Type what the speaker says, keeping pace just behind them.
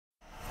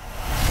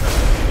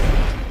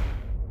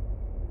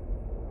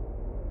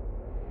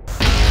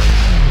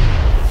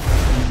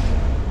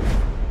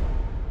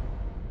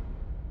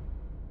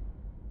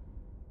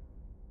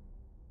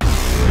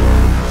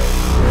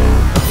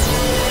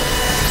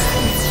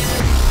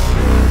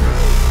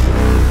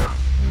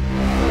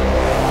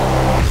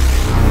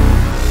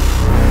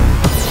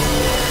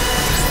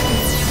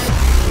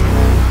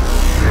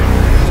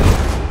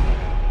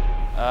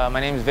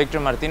My name is Victor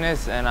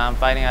Martinez, and I'm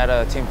fighting at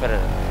a Team Federal.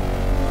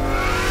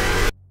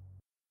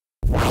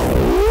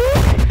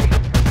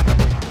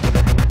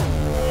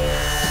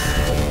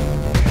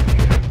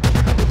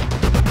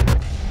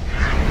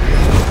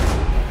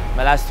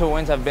 My last 2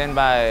 wins have been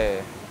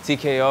by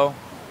TKO.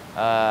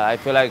 I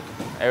feel like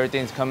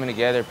everything's coming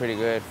together pretty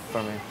good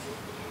for me.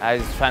 I'm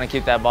just trying to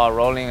keep that ball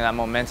rolling, that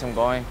momentum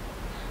going,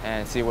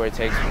 and see where it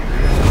takes me.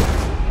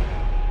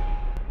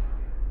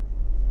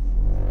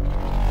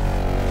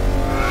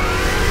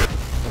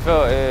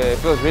 It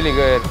feels really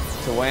good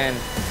to win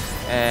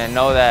and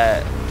know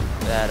that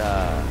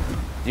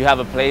you have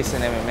a place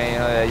in MMA. You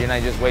know that you're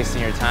not just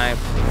wasting your time.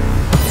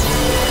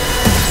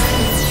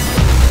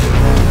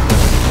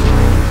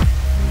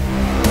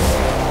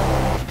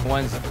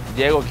 Once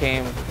Diego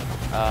came,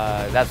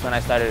 that's when I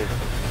started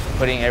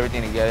putting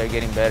everything together,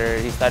 getting better.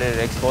 He started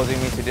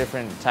exposing me to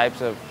different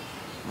types of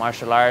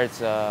martial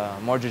arts,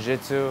 more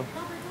jiu-jitsu.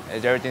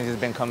 Everything's just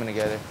been coming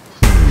together.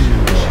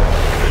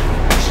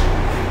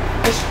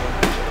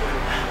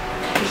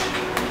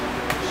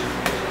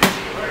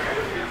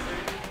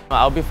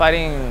 I'll be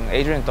fighting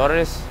Adrian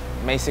Torres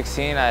May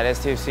 16 at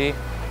STFC.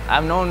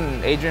 I've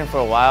known Adrian for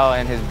a while,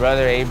 and his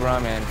brother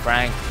Abram and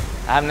Frank.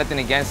 I have nothing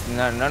against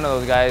none of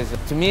those guys.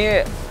 To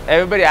me,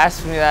 everybody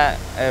asks me that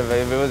if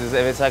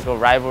it's like a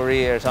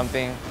rivalry or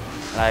something,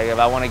 like if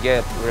I want to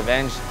get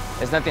revenge.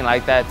 It's nothing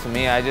like that to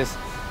me.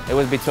 It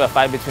was a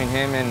fight between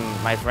him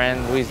and my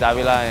friend Luis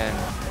Davila, and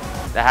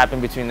that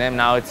happened between them.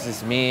 Now it's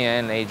just me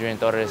and Adrian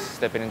Torres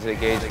stepping into the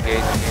cage.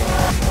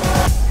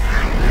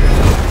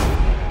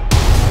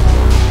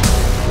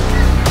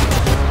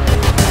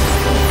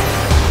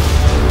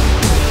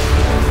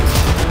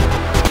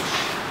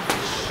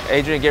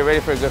 Adrian, get ready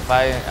for a good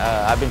fight.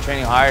 I've been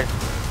training hard,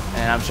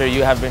 and I'm sure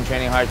you have been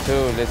training hard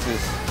too. This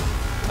is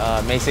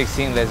May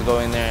 16. Let's go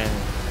in there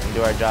and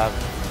do our job.